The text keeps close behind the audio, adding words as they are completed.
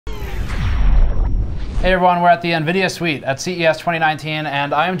Hey everyone, we're at the NVIDIA suite at CES 2019,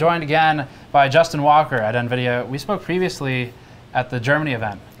 and I am joined again by Justin Walker at NVIDIA. We spoke previously at the Germany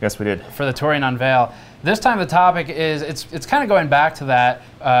event. Yes, we did. For the Turing unveil. This time the topic is, it's kind of going back to that,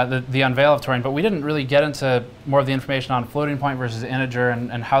 the unveil of Turing, but we didn't really get into more of the information on floating point versus integer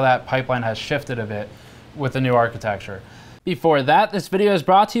and how that pipeline has shifted a bit with the new architecture. Before that, this video is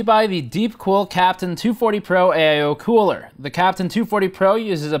brought to you by the DeepCool Captain 240 Pro AIO cooler. The Captain 240 Pro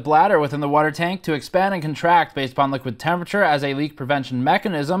uses a bladder within the water tank to expand and contract based upon liquid temperature as a leak prevention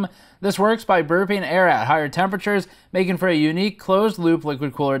mechanism. This works by burping air at higher temperatures, making for a unique closed-loop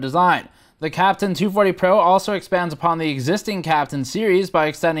liquid cooler design. The Captain 240 Pro also expands upon the existing Captain series by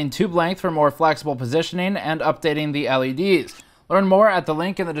extending tube length for more flexible positioning and updating the LEDs. Learn more at the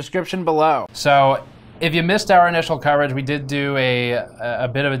link in the description below. So, if you missed our initial coverage, we did do a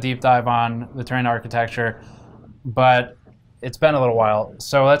bit of a deep dive on the Turing architecture, but it's been a little while.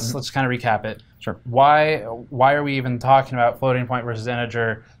 So let's kind of recap it. Sure. Why are we even talking about floating point versus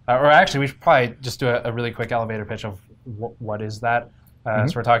integer? Or actually, we should probably just do a really quick elevator pitch of what is that.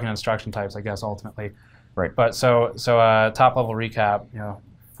 So we're talking instruction types, I guess, ultimately. Right. But so top level recap.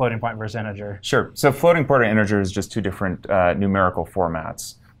 Floating point versus integer. Sure. So floating point or integer is just two different numerical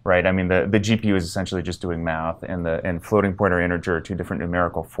formats. Right. I mean, the GPU is essentially just doing math, and floating point or integer are two different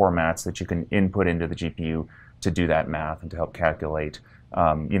numerical formats that you can input into the GPU to do that math and to help calculate,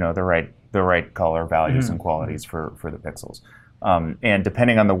 the right color values and qualities for the pixels. And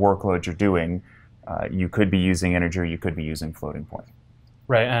depending on the workload you're doing, you could be using integer, you could be using floating point.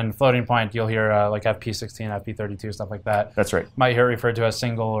 Right, and floating point, you'll hear like FP16, FP32, stuff like that. That's right. Might hear it referred to as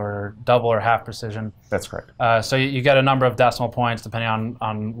single or double or half precision. That's correct. So you get a number of decimal points depending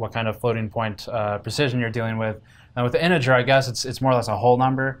on what kind of floating point precision you're dealing with. And with the integer, I guess it's more or less a whole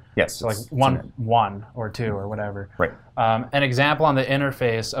number. Yes. So like one or two or whatever. Right. An example on the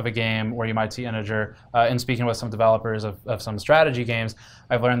interface of a game where you might see integer, in speaking with some developers of some strategy games,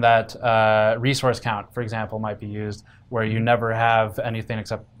 I've learned that resource count, for example, might be used where you never have anything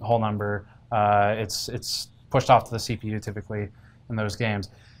except whole number. It's pushed off to the CPU typically in those games.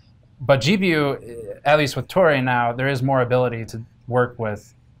 But GPU, at least with Turing now, there is more ability to work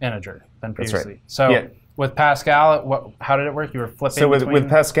with integer than previously. That's right. So. Yeah. With Pascal, how did it work? You were flipping So between... with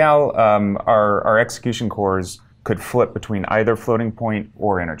Pascal, our execution cores could flip between either floating point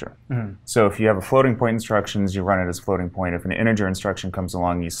or integer. So if you have a floating point instructions, you run it as floating point. If an integer instruction comes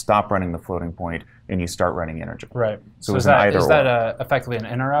along, you stop running the floating point and you start running integer. Right. So is that effectively an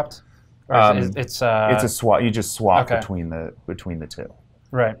interrupt? Or it's a swap. You just swap between the two.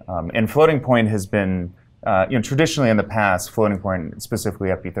 Right. And floating point has been, traditionally in the past, floating point, specifically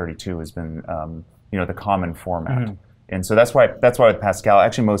FP32, has been the common format. And so that's why with Pascal,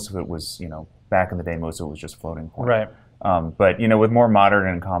 actually most of it was, back in the day, most of it was just floating point. Right. But with more modern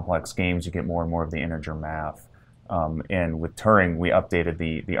and complex games, you get more and more of the integer math. And with Turing, we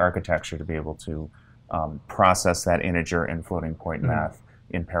updated the architecture to be able to process that integer and floating point math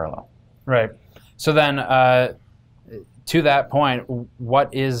in parallel. Right. So then, to that point,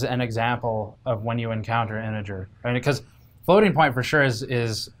 what is an example of when you encounter integer? I mean, because floating point for sure is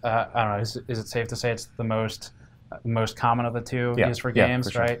I don't know, is it safe to say it's the most common of the two used for games,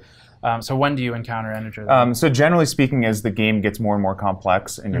 for sure. Right? So when do you encounter integer? So generally speaking, as the game gets more and more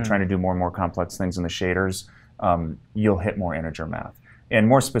complex and you're trying to do more and more complex things in the shaders, you'll hit more integer math. And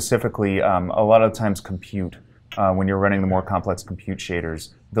more specifically, a lot of times compute, when you're running the more complex compute shaders,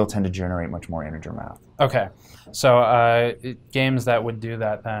 they'll tend to generate much more integer math. Okay. So games that would do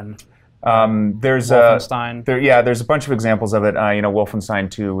that then? There's Wolfenstein. There's a bunch of examples of it.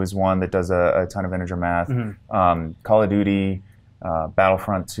 Wolfenstein 2 is one that does a ton of integer math. Call of Duty,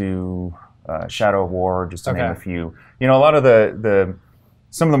 Battlefront 2, Shadow of War, just to name a few. A lot of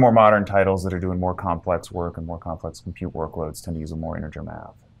some of the more modern titles that are doing more complex work and more complex compute workloads tend to use more integer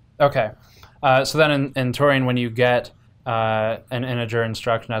math. Okay. So then in Turing, when you get an integer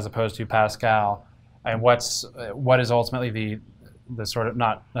instruction as opposed to Pascal, and what is ultimately the sort of,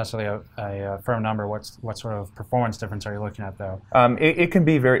 not necessarily a firm number, what sort of performance difference are you looking at though? It can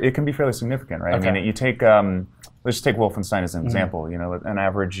be fairly significant, right? Okay. I mean, you take let's just take Wolfenstein as an example. An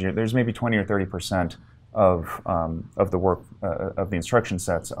average, there's maybe 20 or 30% of the work of the instruction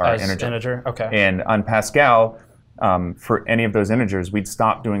sets are integer. Okay. And on Pascal, for any of those integers, we'd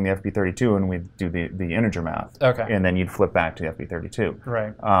stop doing the FP32 and we'd do the integer math. Okay. And then you'd flip back to the FP32.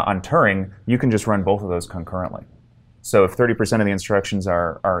 Right. On Turing, you can just run both of those concurrently. So if 30% of the instructions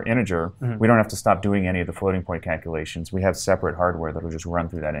are integer, we don't have to stop doing any of the floating point calculations. We have separate hardware that will just run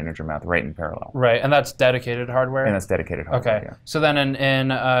through that integer math right in parallel. Right, and that's dedicated hardware? And that's dedicated hardware, okay. Yeah. So then in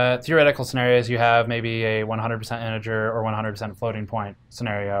theoretical scenarios, you have maybe a 100% integer or 100% floating point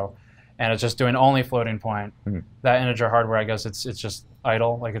scenario. and it's just doing only floating point, that integer hardware, I guess it's just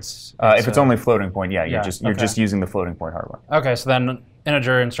idle, like it's if it's only floating point, yeah, you're just using the floating point hardware. Okay, so then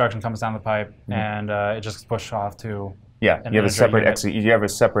integer instruction comes down the pipe, and it just pushed off to you have a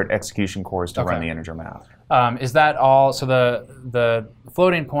separate execution cores to run the integer math. Is that all? So the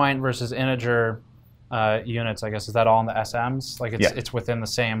floating point versus integer units, I guess, is that all in the SMs? Like it's within the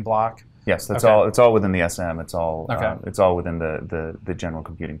same block? Yes, that's all. It's all within the SM. It's all within the general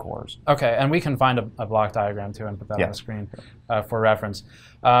computing cores. Okay, and we can find a block diagram too and put that on the screen for reference.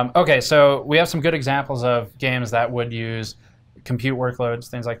 Okay, so we have some good examples of games that would use compute workloads,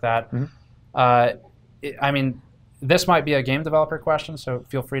 things like that. I mean, this might be a game developer question, so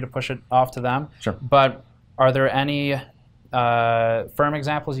feel free to push it off to them. Sure. But are there any firm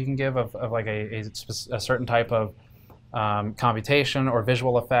examples you can give of like a certain type of computation or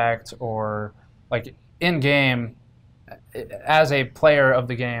visual effect, or like in game, as a player of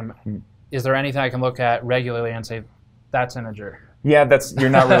the game, is there anything I can look at regularly and say that's integer? Yeah,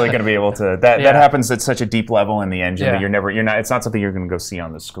 you're not really going to be able to. That happens at such a deep level in the engine that you're not. It's not something you're going to go see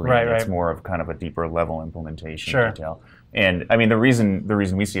on the screen. It's more of kind of a deeper level implementation detail. And I mean, the reason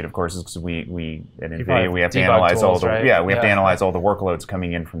we see it, of course, is because we at NVIDIA we have to analyze all the we have to analyze all the workloads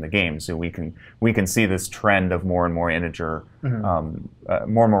coming in from the game, so we can see this trend of more and more integer, more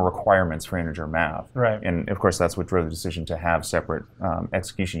and more requirements for integer math. Right. And of course, that's what drove the decision to have separate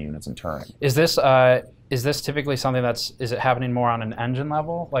execution units in Turing. Is this typically something is it happening more on an engine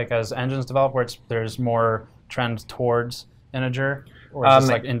level, like as engines develop, where there's more trend towards integer? Or is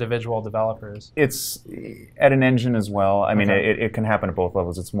this like individual developers? It's at an engine as well. I mean, it can happen at both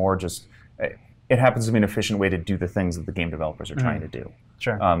levels. It's more just, it happens to be an efficient way to do the things that the game developers are trying to do.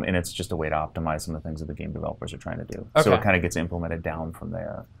 Sure. And it's just a way to optimize some of the things that the game developers are trying to do. So it kind of gets implemented down from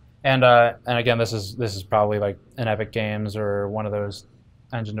there. And again, this is probably like an Epic Games or one of those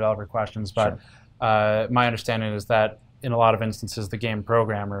engine developer questions. But my understanding is that in a lot of instances, the game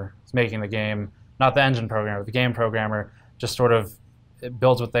programmer is making the game, not the engine programmer, the game programmer just sort of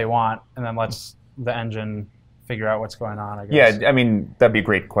builds what they want and then lets the engine figure out what's going on, I guess. Yeah, I mean, that'd be a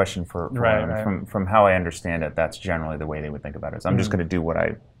great question for from how I understand it, that's generally the way they would think about it. So I'm just going to do what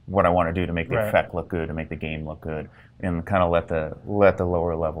I want to do to make the effect look good, to make the game look good, and kind of let the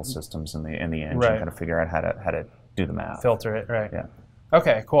lower level systems in the engine kind of figure out how to do the math. Filter it, right. Yeah.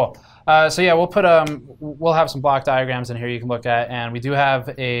 Okay, cool. So yeah, we'll have some block diagrams in here you can look at, and we do have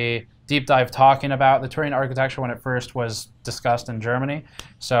a deep dive talking about the Turing architecture when it first was discussed in Germany.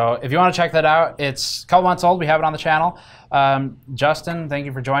 So if you want to check that out, it's a couple months old. We have it on the channel. Justin, thank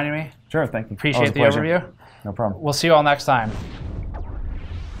you for joining me. Sure, thank you. Appreciate the overview. No problem. We'll see you all next time.